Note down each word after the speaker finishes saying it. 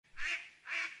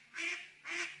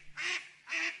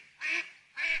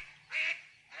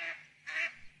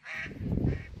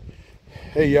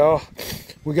Hey y'all,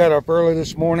 we got up early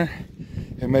this morning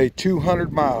and made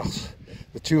 200 miles,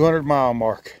 the 200 mile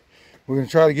mark. We're going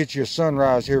to try to get you a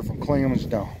sunrise here from Clingmans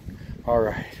Dome. All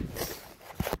right.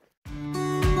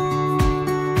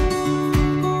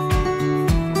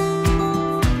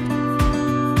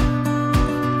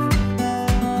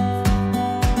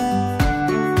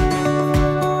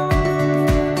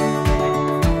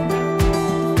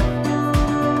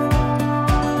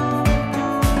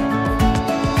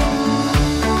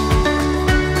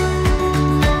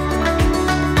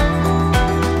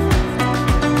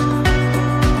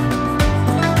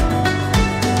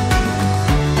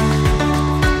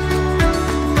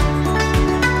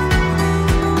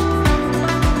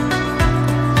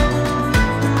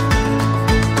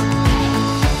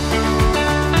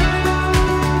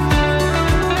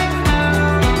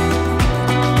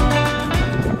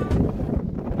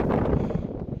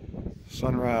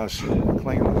 Sunrise,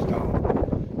 Clingmans Dome.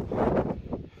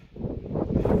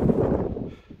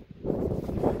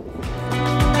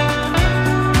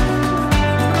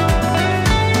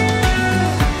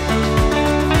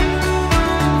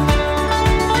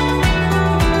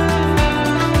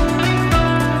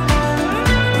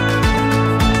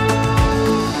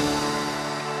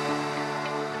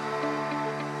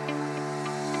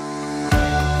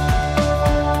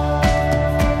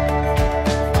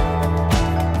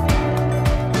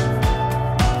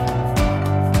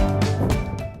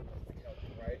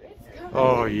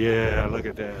 Oh yeah, look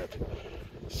at that.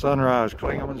 Sunrise,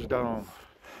 Clingmans Dome.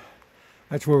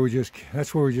 That's where we just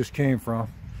came from.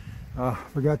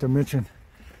 Forgot to mention,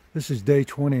 this is day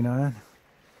 29.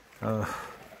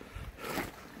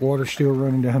 Water still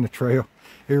running down the trail.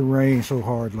 It rained so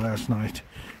hard last night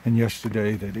and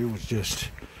yesterday that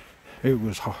it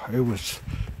was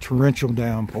torrential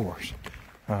downpours.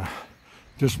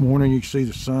 This morning you can see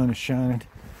the sun is shining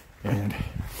and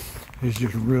it's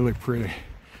just really pretty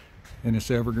in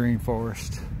this evergreen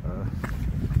forest.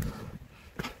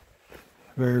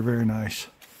 Very, very nice.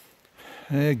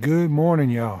 Hey, good morning,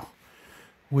 y'all.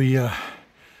 We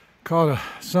caught a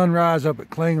sunrise up at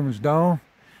Clingmans Dome,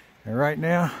 and right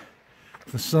now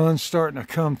the sun's starting to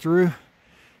come through.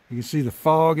 You can see the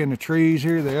fog in the trees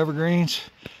here, the evergreens.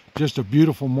 Just a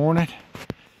beautiful morning.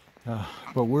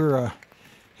 But we're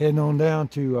heading on down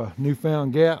to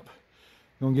Newfound Gap.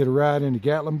 Gonna get a ride into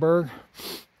Gatlinburg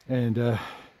and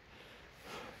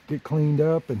get cleaned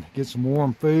up and get some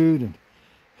warm food and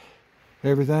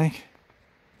everything.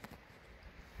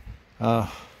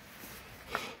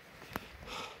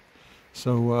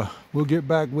 So we'll get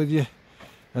back with you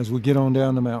as we get on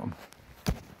down the mountain.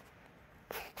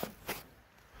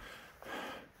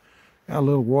 Got a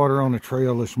little water on the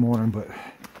trail this morning, but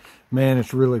man,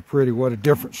 it's really pretty. What a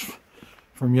difference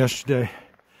from yesterday.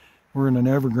 We're in an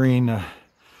evergreen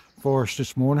forest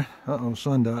this morning.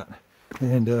 Sun dot.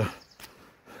 And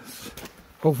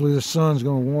hopefully the sun's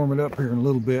going to warm it up here in a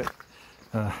little bit,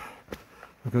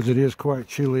 because it is quite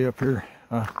chilly up here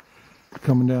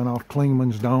coming down off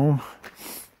Clingmans Dome.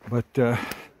 But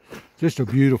just a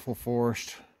beautiful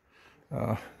forest,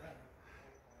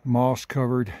 moss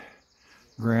covered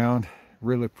ground,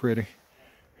 really pretty.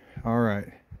 All right,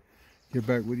 get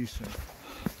back with you soon.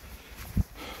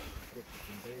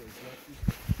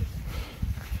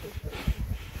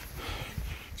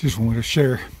 Just wanted to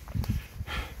share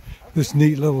this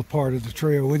neat little part of the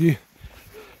trail with you.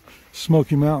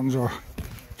 Smoky Mountains are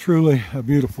truly a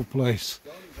beautiful place,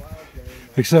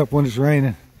 except when it's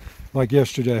raining like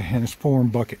yesterday and it's pouring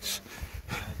buckets.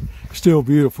 Still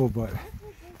beautiful, but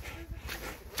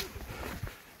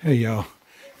hey y'all,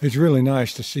 it's really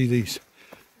nice to see these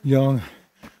young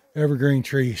evergreen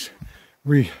trees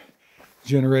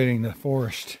regenerating the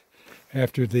forest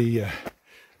after the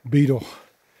beetle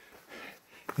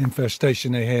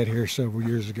infestation they had here several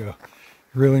years ago.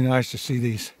 Really nice to see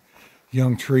these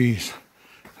young trees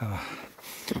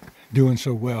doing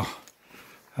so well.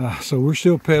 So we're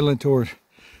still pedaling toward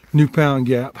Newfound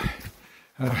Gap.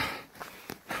 I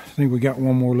think we got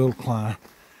one more little climb,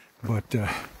 but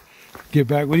get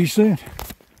back with you soon.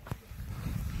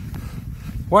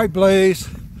 White Blaze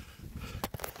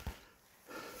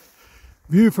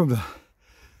view from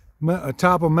the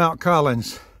top of Mount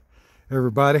Collins,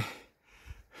 everybody.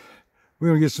 We're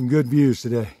gonna get some good views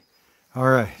today. All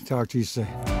right, talk to you soon.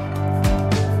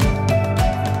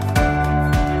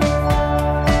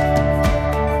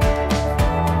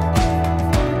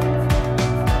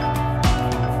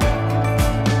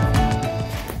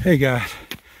 Hey guys,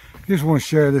 just want to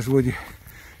share this with you.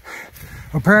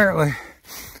 Apparently,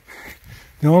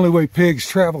 the only way pigs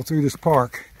travel through this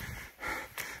park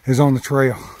is on the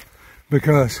trail,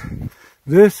 because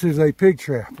this is a pig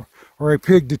trap or a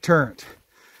pig deterrent.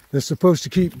 that's supposed to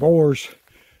keep boars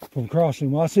from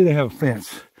crossing. Well, I see they have a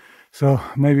fence, so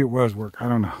maybe it was work. I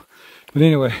don't know. But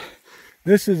anyway,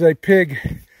 this is a pig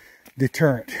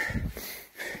deterrent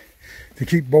to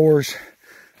keep boars,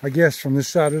 I guess, from this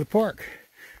side of the park.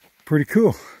 Pretty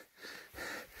cool.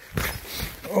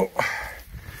 Oh,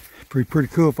 pretty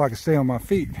cool if I could stay on my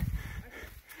feet.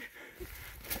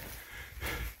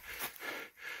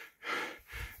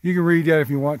 You can read that if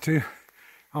you want to.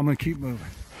 I'm gonna keep moving.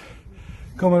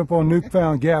 Coming up on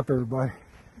Newfound Gap, everybody.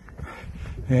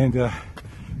 And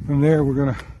from there, we're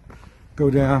gonna go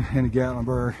down into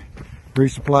Gatlinburg,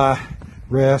 resupply,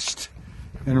 rest,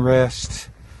 and rest,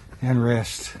 and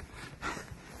rest.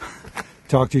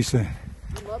 Talk to you soon.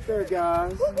 I'm up there,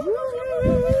 guys.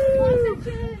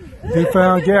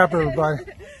 Newfound Gap, everybody.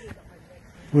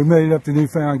 We made it up to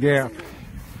Newfound Gap.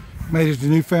 Made it to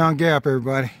Newfound Gap,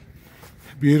 everybody.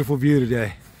 Beautiful view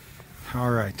today.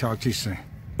 All right, talk to you soon.